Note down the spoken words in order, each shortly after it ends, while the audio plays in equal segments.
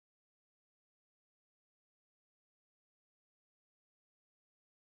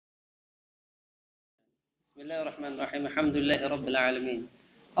بسم الله الرحمن الرحيم الحمد لله رب العالمين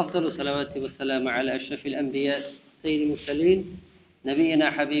أفضل الصلوات والسلام على أشرف الأنبياء سيد المرسلين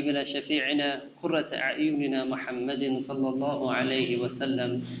نبينا حبيبنا شفيعنا قرة أعيننا محمد صلى الله عليه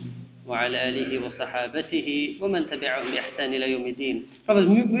وسلم وعلى آله وصحابته ومن تبعهم بإحسان إلى يوم الدين. Brothers,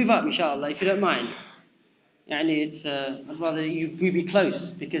 move up inshallah if you don't mind. It's, I'd rather we be close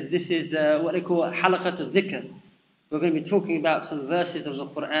because this is what they call iHalaqa al-dhikr. We're going to be talking about some verses of the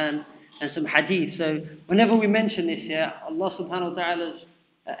Quran and some hadith. So whenever we mention this here, Allah subhanahu wa ta'ala's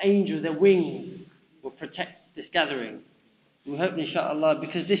angels, their wings, will protect this gathering. We hope inshallah,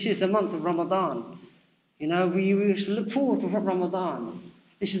 because this is the month of Ramadan. We should look forward to Ramadan.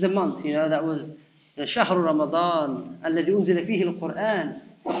 This is the month, that was the Shahr Ramadan, الذي أنزل فيه القرآن.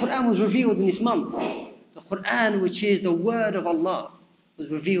 The Quran was revealed in this month. The Quran, which is the word of Allah, was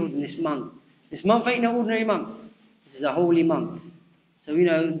revealed in this month. This month ain't no ordinary month. This is a holy month. So,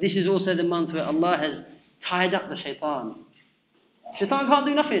 this is also the month where Allah has tied up the shaitan. Shaitan can't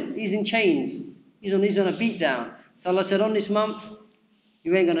do nothing. He's in chains. He's on a beat down. So Allah said, on this month,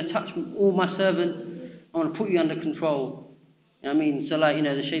 you ain't going to touch all my servants. I want to put you under control. So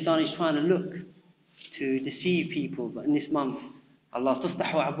the shaitan is trying to look to deceive people. But in this month, Allah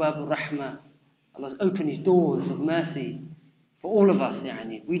تفتح أبواب الرحمة. Allah's opened His doors of mercy for all of us.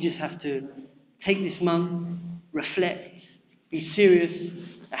 We just have to take this month, reflect, be serious.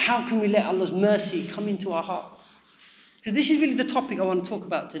 How can we let Allah's mercy come into our hearts? Because this is really the topic I want to talk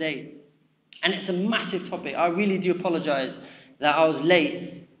about today. And it's a massive topic. I really do apologize that I was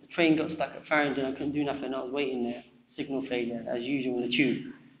late. The train got stuck at Farringdon. I couldn't do nothing. I was waiting there. Signal failure, as usual in the tube.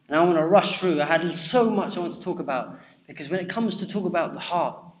 And I want to rush through. I had so much I want to talk about. Because when it comes to talk about the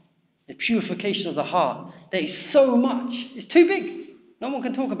heart, the purification of the heart, there is so much. It's too big. No one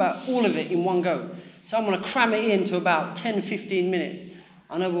can talk about all of it in one go. So I'm going to cram it into about 10-15 minutes.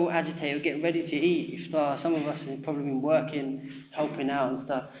 I know we're all agitated, we're getting ready to eat. Some of us have probably been working, helping out and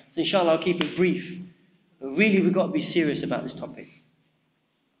stuff. So inshallah I'll keep it brief. But really we've got to be serious about this topic.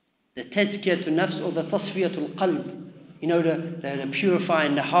 The Tazkiyat al-nafs or the Tasfiyat al-qalb. The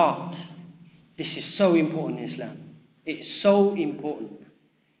purifying the heart. This is so important in Islam. It's so important.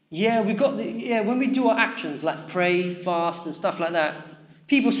 When we do our actions like pray, fast and stuff like that,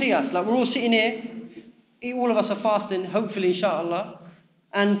 people see us, like we're all sitting here, all of us are fasting, hopefully inshallah,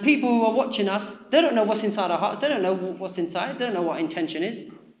 and people who are watching us, they don't know what's inside our hearts, they don't know what's inside, they don't know what intention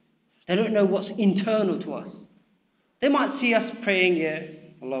is, they don't know what's internal to us. They might see us praying,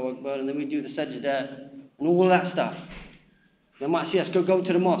 Allahu Akbar, and then we do the sajda and all that stuff. They might see us go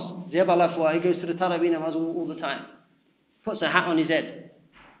to the mosque, Ziyab Allah, he goes to the Tarawih namaz all the time, puts a hat on his head.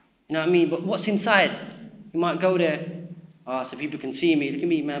 But what's inside? You might go there, so people can see me, look at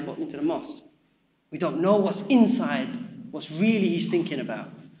me, man, brought me to the mosque. We don't know what's inside, what's really he's thinking about.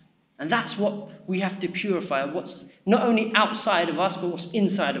 And that's what we have to purify, what's not only outside of us, but what's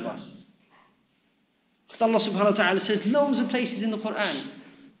inside of us. Because Allah subhanahu wa ta'ala says loads of places in the Quran.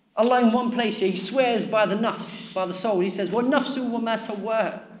 Allah in one place here, He swears by the nafs, by the soul. He says, وَالنَّفْسُ وَمَا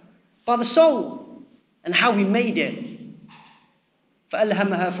سَوَّاهَا, by the soul, and how we made it.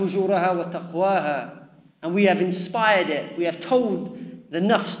 فَأَلْهَمَهَا فُجُورَهَا وَتَقْوَاهَا, and we have inspired it, we have told the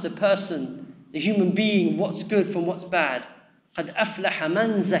nafs, the person, the human being, what's good from what's bad. قَدْ أَفْلَحَ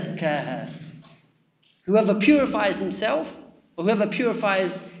مَنْ زَكَّاهَا, whoever purifies himself, or whoever purifies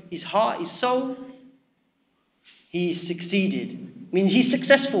his heart, his soul, he's succeeded. Means he's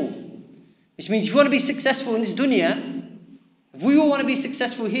successful. Which means if you want to be successful in this dunya, if we all want to be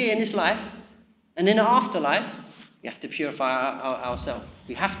successful here in this life, and in the afterlife, we have to purify ourselves.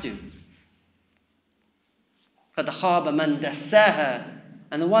 We have to. قَدْ خَابَ مَنْ دَسَّاهَا,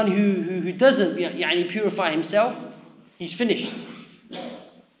 and the one who doesn't purify himself, he's finished.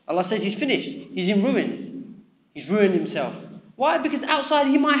 Allah says he's finished. He's in ruin. He's ruined himself. Why? Because outside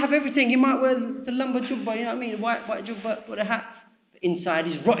he might have everything. He might wear the lumbar jubba, white jubba with a hat. But inside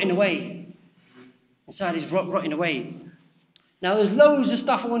he's rotting away. Rotting away. Now there's loads of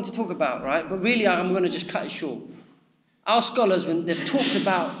stuff I want to talk about, right? But really I'm going to just cut it short. Our scholars, when they've talked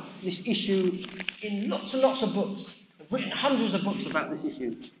about this issue in lots and lots of books, they've written hundreds of books about this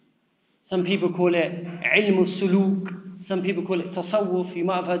issue. Some people call it ilm al-suluk, some people call it tasawwuf. You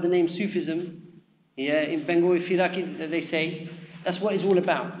might have heard the name Sufism. In Bengali Firaki, they say that's what it's all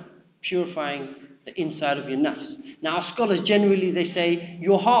about, purifying the inside of your nafs. Now our scholars generally, they say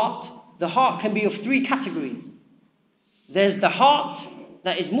the heart can be of three categories. There's the heart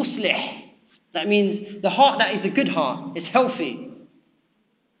that is muslih. That means the heart that is a good heart, it's healthy.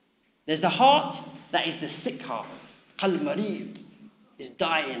 There's the heart that is the sick heart. Qalb mareed, is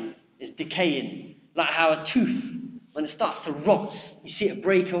dying, is decaying. Like how a tooth, when it starts to rot, you see it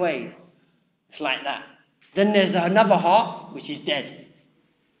break away. It's like that. Then there's another heart which is dead.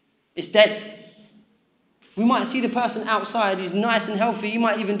 It's dead. We might see the person outside, he's nice and healthy, he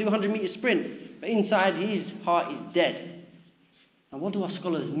might even do a 100-meter sprint, but inside his heart is dead. Now what do our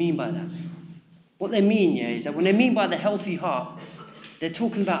scholars mean by that? What they mean, is that when they mean by the healthy heart, they're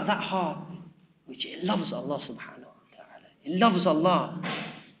talking about that heart which it loves Allah subhanahu wa ta'ala. It loves Allah.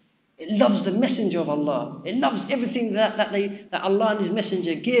 It loves the messenger of Allah. It loves everything that Allah and His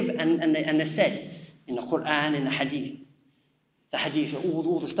messenger give and they said in the Quran, in the Hadith. The Hadith,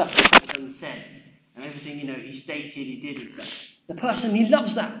 all the stuff that the Prophet said, and everything, he stated, he did. The person, he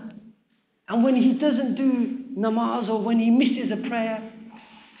loves that. And when he doesn't do namaz or when he misses a prayer,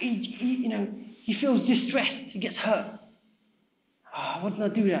 he feels distressed, he gets hurt. Why didn't I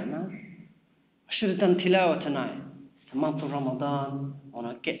do that, man? I should have done tilawah tonight. It's the month of Ramadan. I want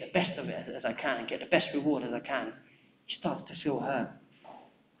to get the best of it as I can, get the best reward as I can. He starts to feel hurt.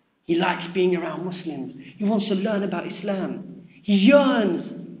 He likes being around Muslims. He wants to learn about Islam. He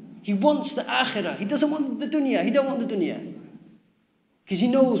yearns. He wants the akhirah. He doesn't want the dunya. He don't want the dunya. Because he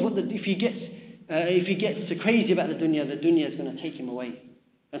knows if he gets crazy about the dunya is going to take him away.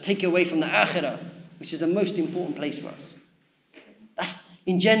 And take you away from the akhirah, which is the most important place for us.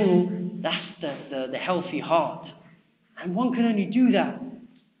 In general, that's the healthy heart. And one can only do that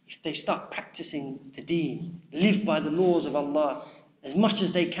if they start practicing the deen, live by the laws of Allah as much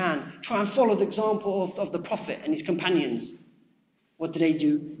as they can. Try and follow the example of the Prophet and his companions. What did they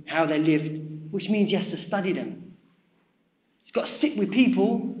do? How they lived? Which means he has to study them. He's got to sit with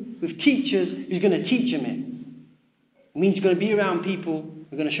people, with teachers who's going to teach him it. It means he's going to be around people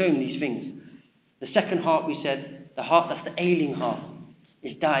who are going to show him these things. The second heart, we said, the heart that's the ailing heart,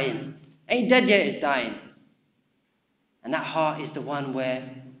 is dying. Ain't dead yet, it's dying. And that heart is the one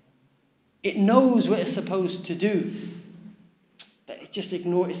where it knows what it's supposed to do, but it's just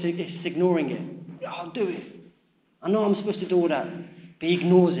ignoring it. Yeah, I'll do it. I know I'm supposed to do all that, but he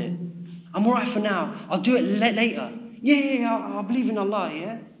ignores it. I'm alright for now. I'll do it later. Yeah, I believe in Allah,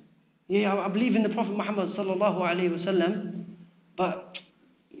 yeah? Yeah, I believe in the Prophet Muhammad sallallahu alayhi wasallam, but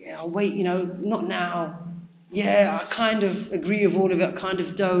yeah, I'll wait, not now. Yeah, I kind of agree with all of it, I kind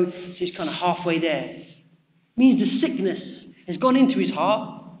of don't. So he's kind of halfway there. Means the sickness has gone into his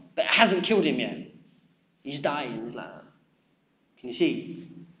heart, but it hasn't killed him yet. He's dying. He's like, can you see?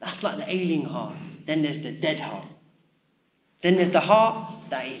 That's like the ailing heart. Then there's the dead heart. Then there's the heart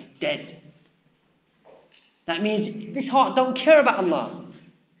that is dead. That means this heart don't care about Allah.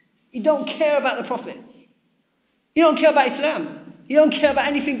 He don't care about the Prophet. He don't care about Islam. He don't care about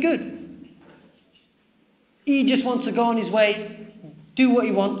anything good. He just wants to go on his way, do what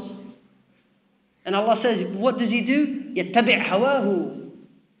he wants. And Allah says, what does he do? يَتَّبِعْ هَوَاهُ.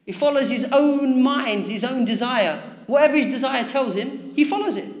 He follows his own mind, his own desire. Whatever his desire tells him, he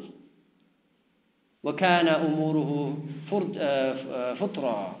follows it. وَكَانَ أُمُورُهُ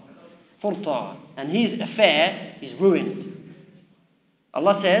فُرْطًا. And his affair is ruined.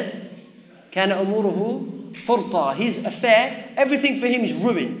 Allah says, كَانَ أُمُورُهُ فُرْطًا. His affair, everything for him is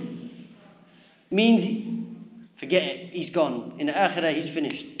ruined. Means, forget it, he's gone. In the akhirah, he's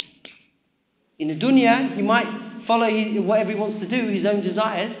finished. In the dunya, he might follow whatever he wants to do, his own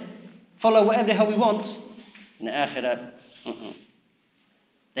desires, follow whatever the hell he wants. In the akhirah,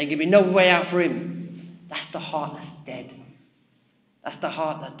 there can be no way out for him. That's the heart that's dead. That's the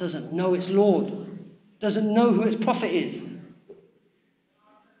heart that doesn't know its Lord, doesn't know who its Prophet is.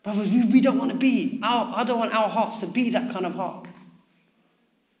 Brothers, we don't want to be, I don't want our hearts to be that kind of heart.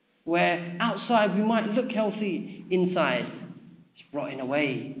 Where outside we might look healthy, inside it's rotting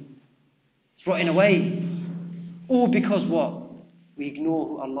away. It's rotting away. All because what? We ignore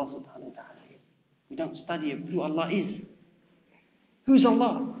who Allah subhanahu wa ta'ala is. We don't study who Allah is. Who's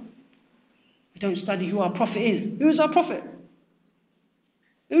Allah? We don't study who our Prophet is. Who's our Prophet?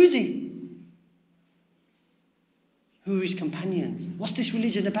 Who is he? Who are his companions? What's this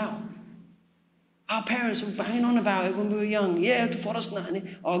religion about? Our parents were banging on about it when we were young. Yeah,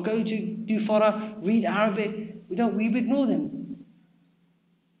 I'll go to do Farah, read Arabic. We ignore them.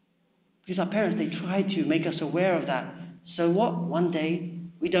 Because our parents, they try to make us aware of that. So what? One day,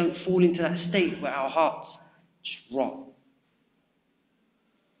 we don't fall into that state where our hearts just rot.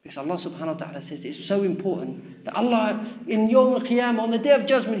 Because Allah subhanahu wa ta'ala says it's so important that Allah, in Yawm al-Qiyamah, on the Day of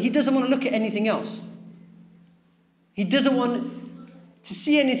Judgment, He doesn't want to look at anything else. He doesn't want to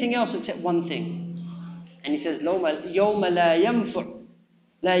see anything else except one thing. And He says, يَوْمَ لَا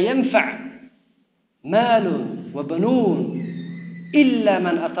يَنْفَعْ مَالٌ وَبَنُونَ إِلَّا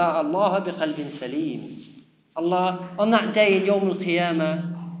مَنْ أَطَاعَ اللَّهَ بِقَلْبٍ سَلِيمٍ. Allah, on that day in Yawm al-Qiyamah,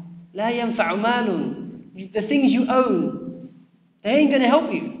 لَا يَنْفَعُ مَالٌ. The things you own, they ain't going to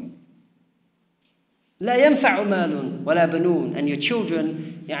help you. لا ينفع مال ولا بنون. And your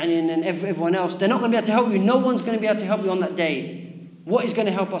children, and everyone else, they're not going to be able to help you. No one's going to be able to help you on that day. What is going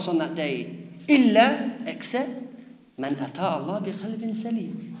to help us on that day? إلا, except من أتى الله بقلب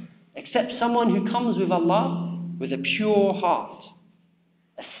سليم. Except someone who comes with Allah with a pure heart,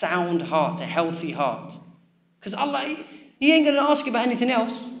 a sound heart, a healthy heart. Because Allah, He ain't going to ask you about anything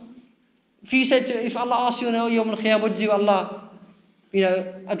else. If Allah asks you on Yawm al-Qiyamah, what did you do, Allah?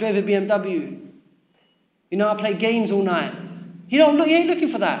 I drove a BMW. I play games all night. He ain't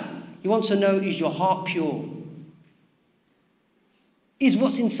looking for that. He wants to know, is your heart pure? Is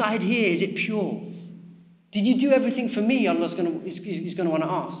what's inside here, is it pure? Did you do everything for me? He's going to want to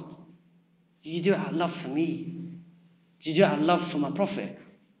ask. Did you do it out of love for me? Did you do it out of love for my Prophet?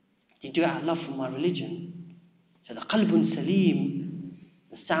 Did you do it out of love for my religion? So the qalbun salim,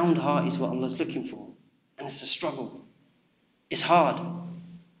 the sound heart, is what Allah's looking for. And it's a struggle. It's hard.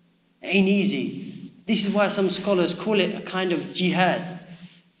 It ain't easy. This is why some scholars call it a kind of jihad.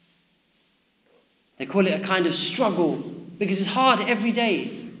 They call it a kind of struggle, because it's hard every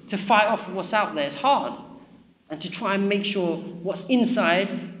day to fight off what's out there. It's hard. And to try and make sure what's inside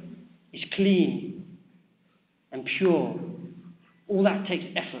is clean and pure. All that takes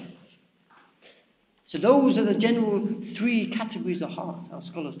effort. So those are the general 3 categories of heart our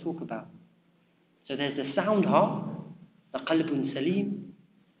scholars talk about. So there's the sound heart, the qalbun salim.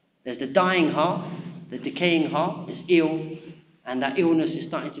 There's the dying heart, the decaying heart, is ill, and that illness is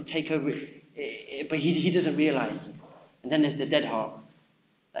starting to take over it, but he doesn't realize. And then there's the dead heart.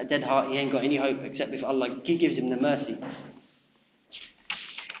 That dead heart, he ain't got any hope except if Allah gives him the mercy.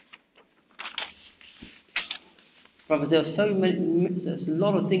 Brothers, there's a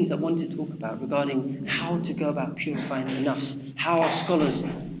lot of things I wanted to talk about regarding how to go about purifying the nafs, how our scholars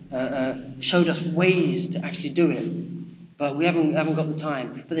showed us ways to actually do it, but we haven't got the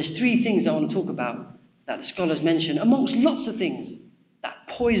time. But there's 3 things I want to talk about that the scholars mention, amongst lots of things, that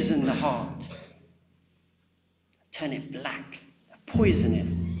poison the heart, turn it black, poison it.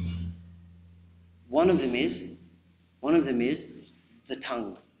 One of them is the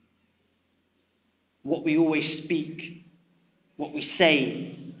tongue. What we always speak, what we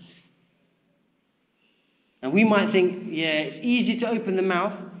say. And we might think, it's easy to open the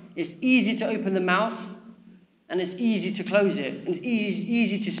mouth, and it's easy to close it, and it's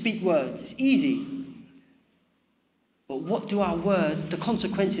easy to speak words. It's easy. But what do our words, the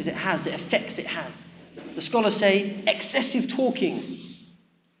consequences it has, the effects it has? The scholars say excessive talking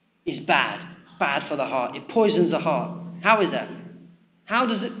is bad for the heart. It poisons the heart. How is that? How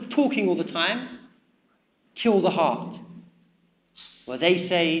does it, talking all the time, kill the heart? Well, they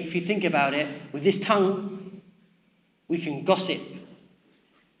say, if you think about it, with this tongue, we can gossip.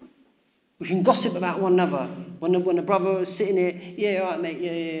 We can gossip about one another. When a brother was sitting here, all right, mate,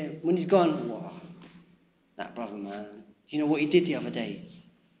 yeah. When he's gone, wow, that brother, man. Do you know what he did the other day?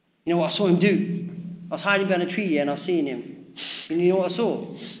 You know what I saw him do? I was hiding behind a tree, and I was seeing him. And you know what I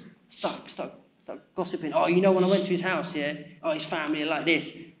saw? Start gossiping. Oh, when I went to his house, oh, his family are like this.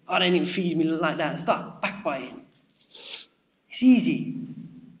 Oh, they didn't feed me like that. Start backbiting. It's easy.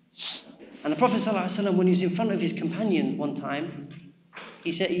 And the Prophet ﷺ, when he was in front of his companions one time,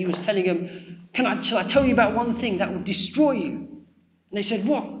 he was telling them, shall I tell you about one thing that will destroy you? And they said,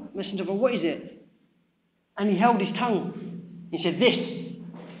 what? Messenger of Allah, what is it? And he held his tongue. He said, this.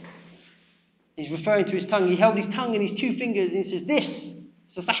 He's referring to his tongue. He held his tongue in his 2 fingers and he says, this.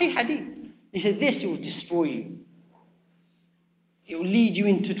 It's a Sahih hadith. He said, this, it will destroy you. It will lead you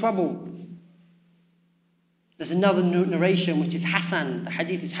into trouble. There's another narration which is Hasan. The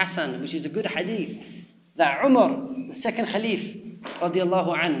hadith is Hasan, which is a good hadith. That Umar, the second Khalif,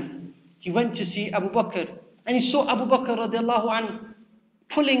 radiallahu anhu, he went to see Abu Bakr, and he saw Abu Bakr radiallahu anhu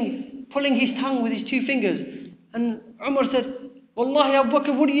pulling his tongue with his 2 fingers. And Umar said, Wallahi Abu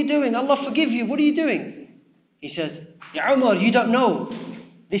Bakr, what are you doing? Allah forgive you, what are you doing? He says, Ya Umar, you don't know.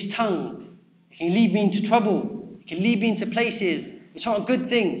 This tongue can lead me into trouble. It can lead me into places which aren't good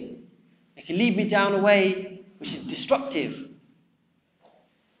things. It can lead me down a way which is destructive.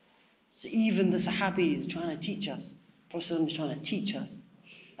 So even the Sahabi is trying to teach us, Prophet is trying to teach us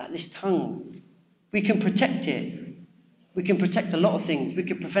that this tongue, we can protect it. We can protect a lot of things. We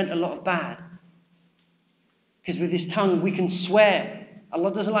can prevent a lot of bad. Because with this tongue we can swear.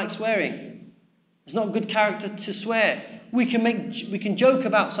 Allah doesn't like swearing. It's not good character to swear. We can joke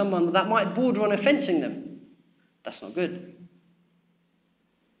about someone that might border on offending them. That's not good.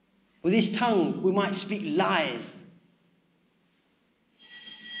 With this tongue we might speak lies.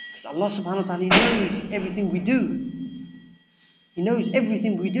 Because Allah subhanahu wa ta'ala, He knows everything we do. He knows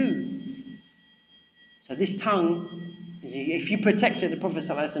everything we do. So this tongue, if you protect it, the Prophet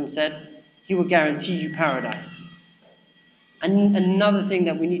ﷺ said, He will guarantee you paradise. And another thing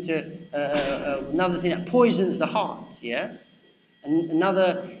that we need to, another thing that poisons the heart, yeah? And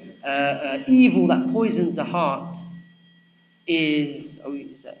another evil that poisons the heart is,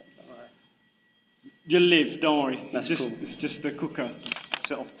 is that all right? You'll live, don't worry. That's cool. It's just the cooker.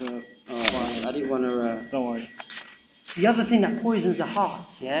 Set off the fire. I didn't want to... Don't worry. The other thing that poisons the heart,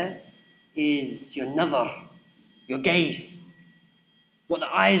 yeah, is your nazar, your gaze, what the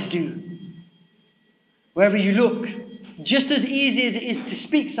eyes do. Wherever you look, just as easy as it is to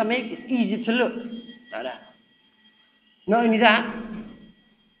speak something, it's easy to look like that. Not only that,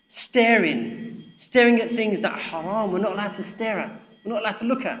 staring at things that are haram, we're not allowed to stare at, we're not allowed to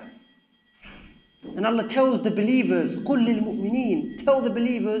look at. And Allah tells the believers, قُلْ لِلْمُؤْمِنِينَ, tell the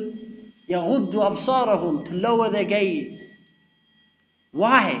believers, يَغُضُّ أَبْصَارَهُم, to lower their gaze.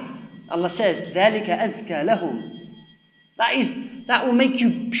 Why? Allah says, ذَلِكَ أَزْكَى لَهُمْ. That will make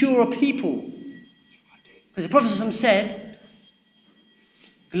you purer people. Because the Prophet ﷺ said,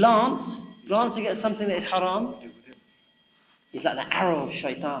 glancing at something that is haram, is like the arrow of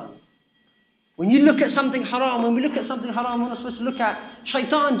shaitan. When you look at something haram, when we look at something haram we're not supposed to look at,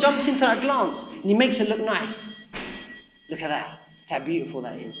 shaitan jumps into that glance and he makes it look nice. Look at that. How beautiful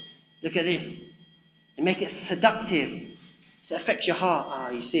that is. Look at this. They make it seductive. So it affects your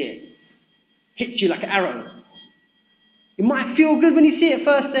heart. You see it. Hits you like an arrow. You might feel good when you see it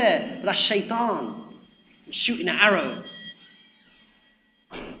first there, but that's shaitan. He's shooting an arrow.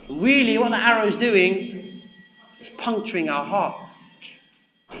 Really, what the arrow is doing is puncturing our heart.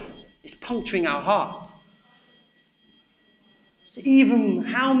 It's puncturing our heart. So even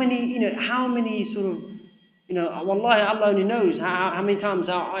how many sort of, wallahi, Allah only knows how many times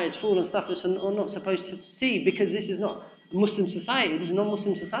our eyes fall on stuff that are not supposed to see, because this is not a Muslim society, this is not a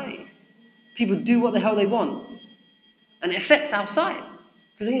Muslim society. People do what the hell they want. And it affects our sight.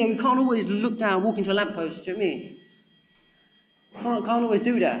 Because, we can't always look down, walk into a lamppost, do you know what I mean? Can't always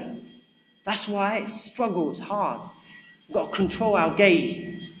do that. That's why it's a struggle, it's hard. We've got to control our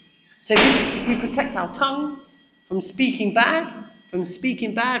gaze. So if we protect our tongue from speaking bad, from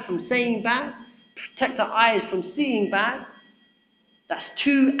saying bad, protect our eyes from seeing bad, that's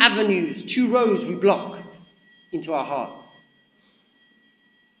 2 avenues, 2 roads we block into our heart.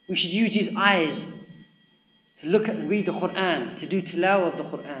 We should use these eyes to look at and read the Quran, to do tilawah of the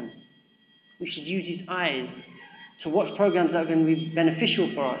Quran. We should use these eyes to watch programs that are going to be beneficial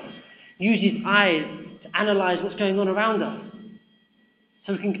for us. Use these eyes to analyze what's going on around us,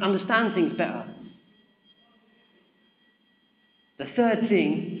 so we can understand things better. The third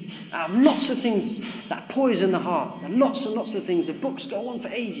thing, lots of things that poison the heart. There are lots and lots of things. The books go on for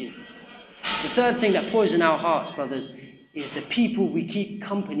ages. The third thing that poison our hearts, brothers, is the people we keep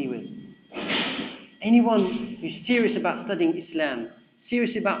company with. Anyone who's serious about studying Islam,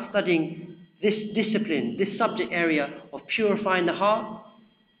 serious about studying this discipline, this subject area of purifying the heart,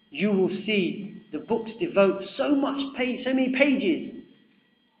 you will see the books devote so many pages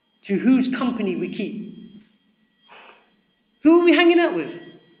to whose company we keep. Who are we hanging out with?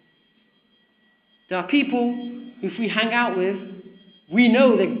 There are people who, if we hang out with, we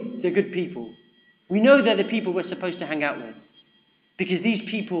know they're good people. We know they're the people we're supposed to hang out with. Because these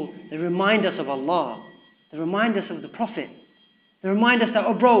people, they remind us of Allah. They remind us of the Prophet. They remind us that,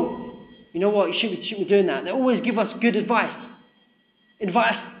 oh bro, you know what, you shouldn't be doing that. They always give us good advice.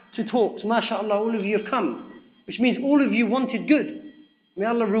 Advice to talks. MashaAllah, all of you have come. Which means all of you wanted good. May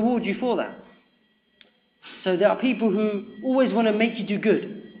Allah reward you for that. So there are people who always want to make you do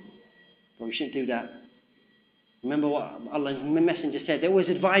good. But we shouldn't do that. Remember what Allah's Messenger said. They always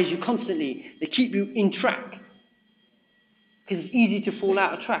advise you constantly. They keep you in track. Because it's easy to fall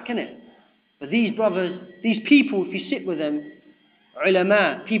out of track, isn't it? But these brothers, these people, if you sit with them,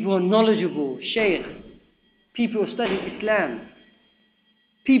 ulama, people who are knowledgeable, shaykh, people who study Islam,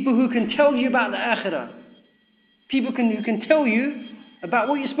 people who can tell you about the akhirah, people who can tell you about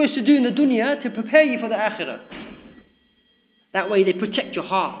what you're supposed to do in the dunya to prepare you for the akhirah. That way they protect your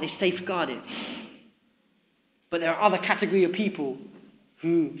heart, they safeguard it. But there are other category of people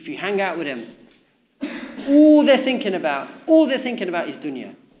who, if you hang out with them, all they're thinking about is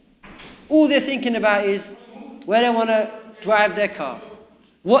dunya. All they're thinking about is where they want to drive their car,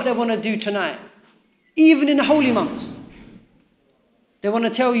 what they want to do tonight. Even in the holy months, they want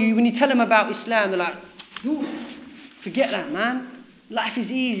to tell you, when you tell them about Islam, they're like, forget that, man. Life is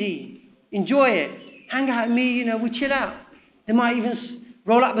easy. Enjoy it. Hang out with me, we chill out. They might even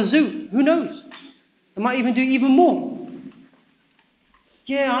roll up a zoo. Who knows? They might even do even more.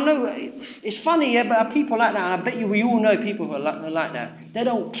 Yeah, I know. It's funny, yeah, but people like that, and I bet you we all know people who are like that. They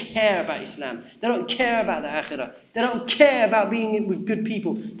don't care about Islam. They don't care about the akhirah. They don't care about being with good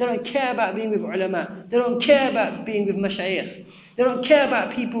people. They don't care about being with ulama. They don't care about being with mashayikh. They don't care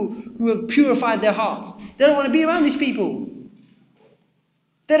about people who have purified their hearts. They don't want to be around these people.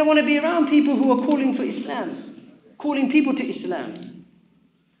 They don't want to be around people who are calling for Islam, calling people to Islam.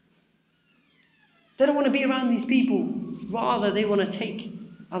 They don't want to be around these people. Rather, they want to take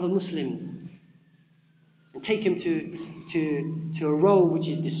other Muslims and take them to a role which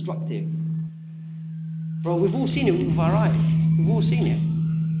is destructive. Bro, we've all seen it with our eyes. We've all seen it.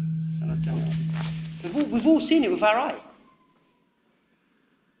 We've all seen it with our eyes.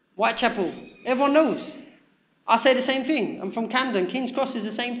 Whitechapel, everyone knows. I say the same thing. I'm from Camden. King's Cross is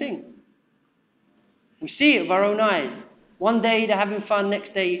the same thing. We see it with our own eyes. One day they're having fun,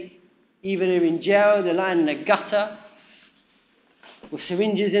 next day either they're in jail, they're lying in a gutter with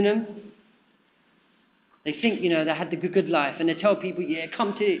syringes in them. They think, they had the good life, and they tell people, yeah,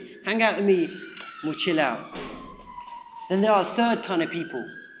 come to hang out with me, and we'll chill out. Then there are a third kind of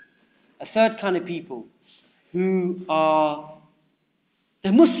people who are,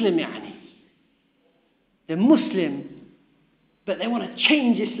 they're Muslim, yani. They're Muslim, but they want to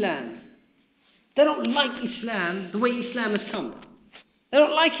change Islam. They don't like Islam the way Islam has come. They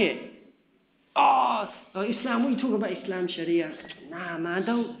don't like it. Oh, Islam, what are you talking about Islam, Sharia? Nah, man,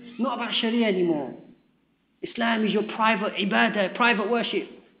 not about Sharia anymore. Islam is your private ibadah, private worship.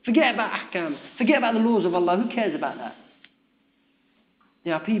 Forget about ahkam. Forget about the laws of Allah. Who cares about that?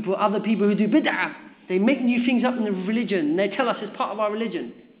 There are other people who do bid'ah. They make new things up in the religion. They tell us it's part of our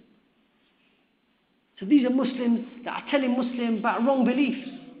religion. So these are Muslims that are telling Muslims about wrong beliefs.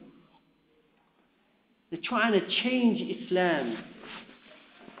 They're trying to change Islam.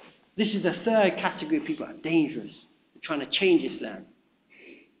 This is the third category of people that are dangerous. They're trying to change Islam.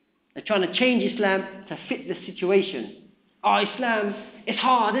 They're trying to change Islam to fit the situation. Oh, Islam, it's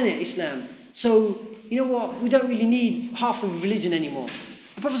hard, isn't it, Islam? So, you know what? We don't really need half of religion anymore.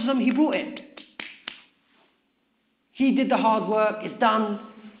 The Prophet ﷺ, he brought it. He did the hard work. It's done.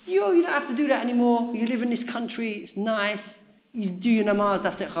 You don't have to do that anymore. You live in this country. It's nice. You do your namaz.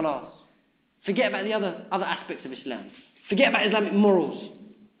 That's it. Khalas. Forget about the other aspects of Islam. Forget about Islamic morals.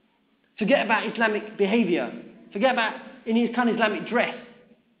 Forget about Islamic behavior. Forget about any kind of Islamic dress.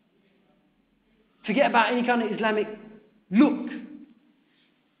 Forget about any kind of Islamic look.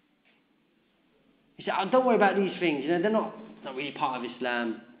 He said, don't worry about these things. They're not really part of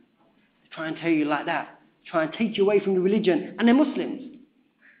Islam. They try and tell you like that. Try and take you away from the religion. And they're Muslims.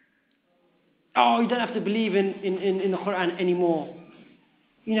 Oh, you don't have to believe in the Quran anymore.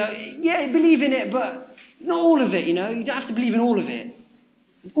 Yeah, believe in it, but not all of it, You don't have to believe in all of it.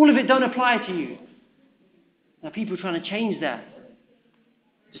 All of it don't apply to you. Now people are trying to change that.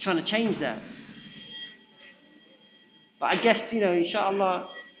 They're trying to change that. But I guess, inshallah,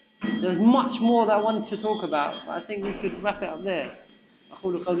 there's much more that I wanted to talk about, but I think we could wrap it up there.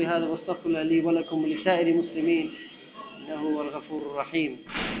 أقول قولي هذا واستغفر الله لي ولكم ولسائر المسلمين إنه هو الغفور الرحيم.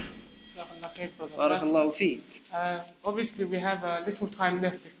 بارك الله فيك. Obviously, we have a little time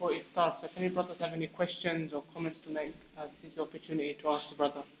left before it starts. If any brothers have any questions or comments to make, this is the opportunity to ask the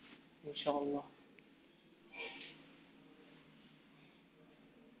brother, inshallah.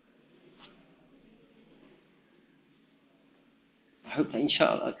 I hope that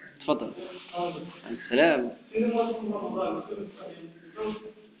inshallah. تفضل. السلام.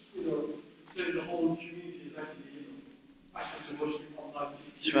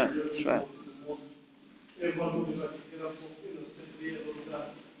 That's right. That's right.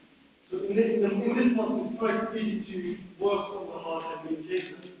 So in this month, it's quite easy to work on the heart and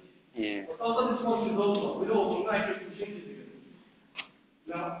meditation. Yeah. But after this month is over, we don't like it to change it again.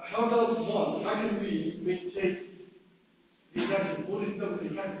 Now, how can we meditate these actions? What is something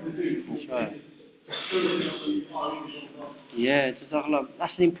we have to do? That's right. Yeah,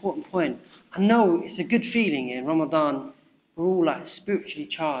 that's an important point. I know it's a good feeling in Ramadan. We're all spiritually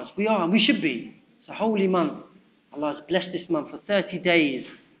charged. We are, and we should be. It's a holy month. Allah has blessed this month for 30 days.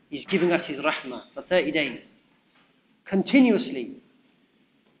 He's giving us His rahmah for 30 days. Continuously.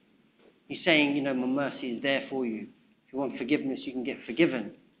 He's saying, my mercy is there for you. If you want forgiveness, you can get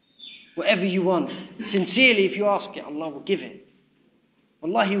forgiven. Whatever you want. Sincerely, if you ask it, Allah will give it.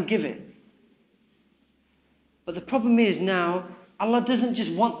 Allah, He will give it. But the problem is now, Allah doesn't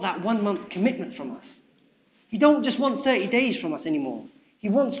just want that 1 month commitment from us. He don't just want 30 days from us anymore. He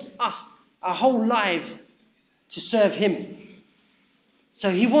wants us, our whole lives, to serve Him. So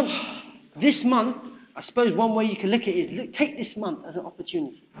He wants this month, I suppose one way you can look at it is, take this month as an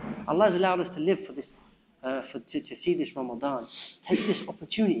opportunity. Allah has allowed us to live for to see this Ramadan. Take this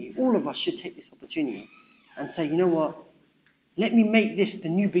opportunity. All of us should take this opportunity and say, you know what? Let me make this the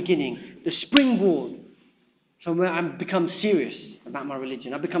new beginning, the springboard from where I become serious about my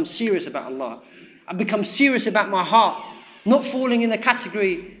religion. I become serious about Allah. I become serious about my heart, not falling in the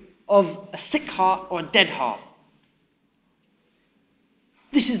category of a sick heart or a dead heart.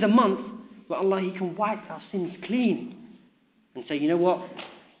 This is the month where Allah, He can wipe our sins clean and say, you know what?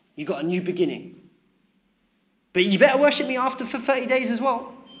 You got a new beginning. But you better worship me after for 30 days as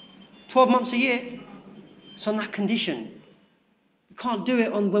well. 12 months a year. It's on that condition. You can't do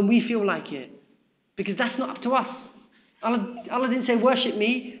it on when we feel like it. Because that's not up to us. Allah didn't say worship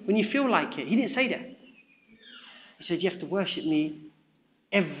me when you feel like it. He didn't say that. He said you have to worship me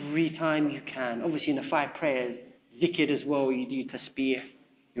every time you can. Obviously in the 5 prayers, zikr as well, you do tasbih.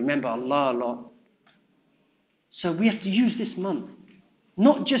 You remember Allah a lot. So we have to use this month.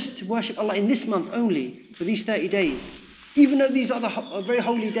 Not just to worship Allah in this month only, for these 30 days. Even though these are the very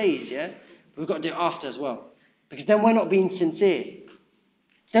holy days, yeah? We've got to do it after as well. Because then we're not being sincere.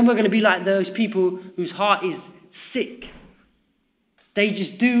 Then we're going to be like those people whose heart is sick. They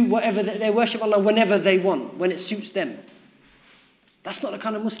just do whatever, they worship Allah whenever they want, when it suits them. That's not the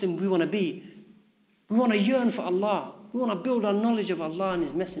kind of Muslim we want to be. We want to yearn for Allah. We want to build our knowledge of Allah and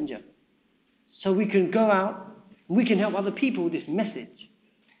His Messenger. So we can go out and we can help other people with this message.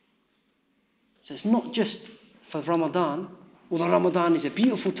 So it's not just for Ramadan, although Ramadan is a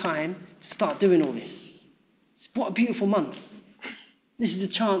beautiful time to start doing all this. What a beautiful month. This is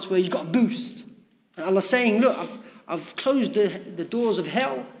a chance where you've got a boost. And Allah's saying, look, I've closed the doors of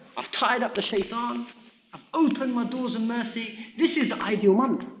hell. I've tied up the shaitan. I've opened my doors of mercy. This is the ideal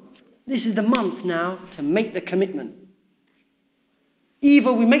month. This is the month now to make the commitment.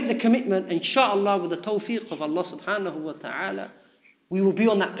 Either we make the commitment, inshaAllah, with the tawfiq of Allah subhanahu wa ta'ala, we will be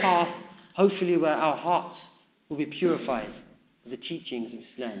on that path, hopefully where our hearts will be purified with the teachings of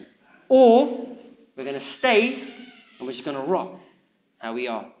Islam. Or we're going to stay and we're just going to rot how we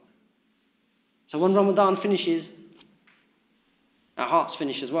are. So when Ramadan finishes, our hearts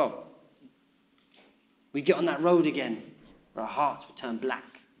finish as well. We get on that road again where our hearts will turn black.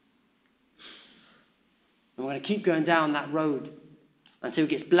 And we're going to keep going down that road until it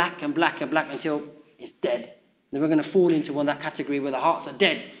gets black and black and black until it's dead. Then we're going to fall into that category where the hearts are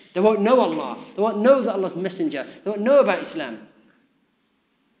dead. They won't know Allah. They won't know that Allah's messenger. They won't know about Islam.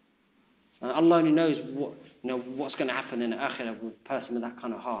 And Allah only knows what's going to happen in the akhirah with a person with that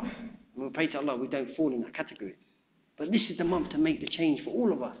kind of heart. And we pray to Allah we don't fall in that category. But this is the month to make the change for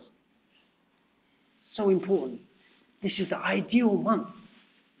all of us. So important. This is the ideal month.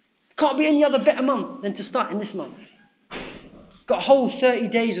 Can't be any other better month than to start in this month. Got a whole 30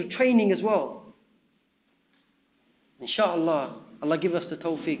 days of training as well. Inshallah, Allah give us the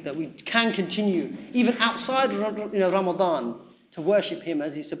tawfiq that we can continue, even outside Ramadan, to worship Him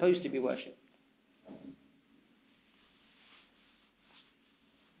as He's supposed to be worshipped.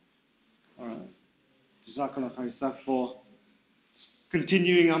 Alright. Jazakallah khair, Ustadh, for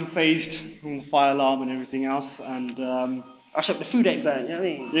continuing unfazed from fire alarm and everything else. And I hope the food ain't burnt, you know what I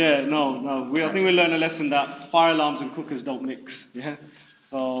mean? yeah, no. I think we learned a lesson that fire alarms and cookers don't mix. Yeah.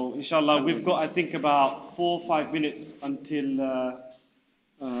 So inshallah, we've got I think about 4 or 5 minutes until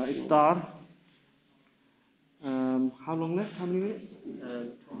iftar. How long left? How many minutes?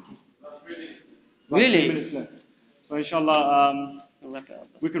 20. Really? 2 minutes left. So inshallah, We'll wrap it up.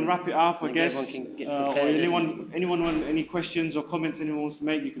 we can wrap it up, I guess. Everyone can get Or prepared. anyone want any questions or comments anyone wants to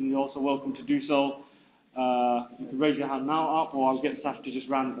make, you can be also welcome to do so. You can raise your hand now up, or I'll get Saf to just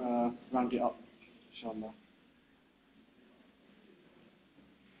round it up, inshallah.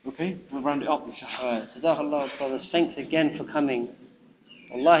 Okay, we'll round it up, inshallah. Alright, Jazakallah, brothers. Thanks again for coming.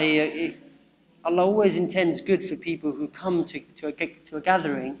 Wallahi, Allah always intends good for people who come to a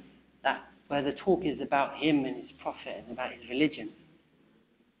gathering where the talk is about Him and His Prophet and about His religion.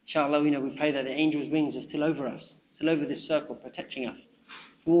 Inshallah, we pray that the angel's wings are still over us, still over this circle, protecting us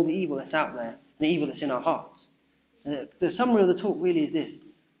from all the evil that's out there and the evil that's in our hearts. The summary of the talk really is this,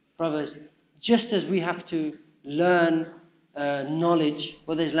 brothers, just as we have to learn knowledge,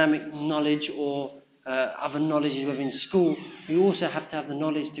 whether Islamic knowledge or other knowledges within school, we also have to have the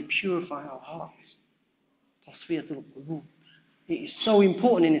knowledge to purify our hearts. Tasfiyatul qulub. It is so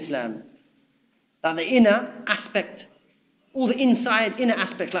important in Islam that the inner aspect, all the inner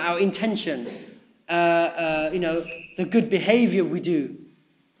aspect, like our intention, the good behavior we do,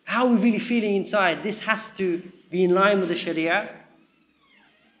 how we're really feeling inside, this has to be in line with the Sharia,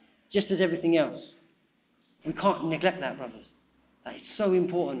 just as everything else. We can't neglect that, brothers. That is so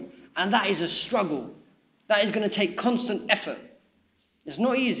important. And that is a struggle. That is going to take constant effort. It's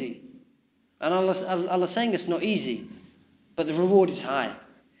not easy. And Allah's saying it's not easy, but the reward is high.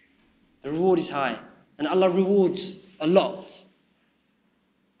 The reward is high. And Allah rewards a lot.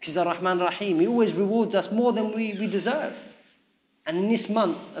 He's Ar-Rahman Rahim. He always rewards us more than we deserve. And in this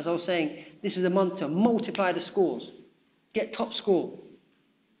month, as I was saying, this is a month to multiply the scores. Get top score.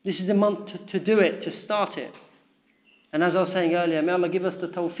 This is the month to do it, to start it. And as I was saying earlier, may Allah give us the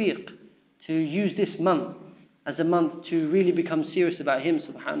tawfiq to use this month as a month to really become serious about Him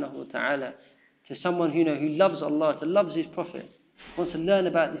subhanahu wa ta'ala. To someone who loves Allah, who loves His Prophet, wants to learn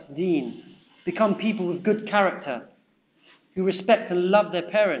about this deen, become people with good character, who respect and love their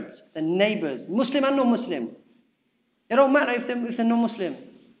parents, their neighbours, Muslim and non-Muslim. It don't matter if they're non-Muslim.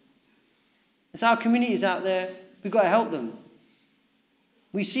 It's our communities out there, we've got to help them.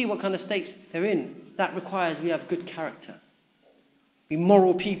 We see what kind of states they're in. That requires we have good character. Be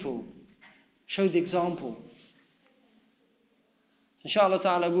moral people. Show the example. Inshallah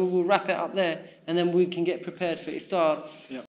ta'ala, we will wrap it up there and then we can get prepared for iftar.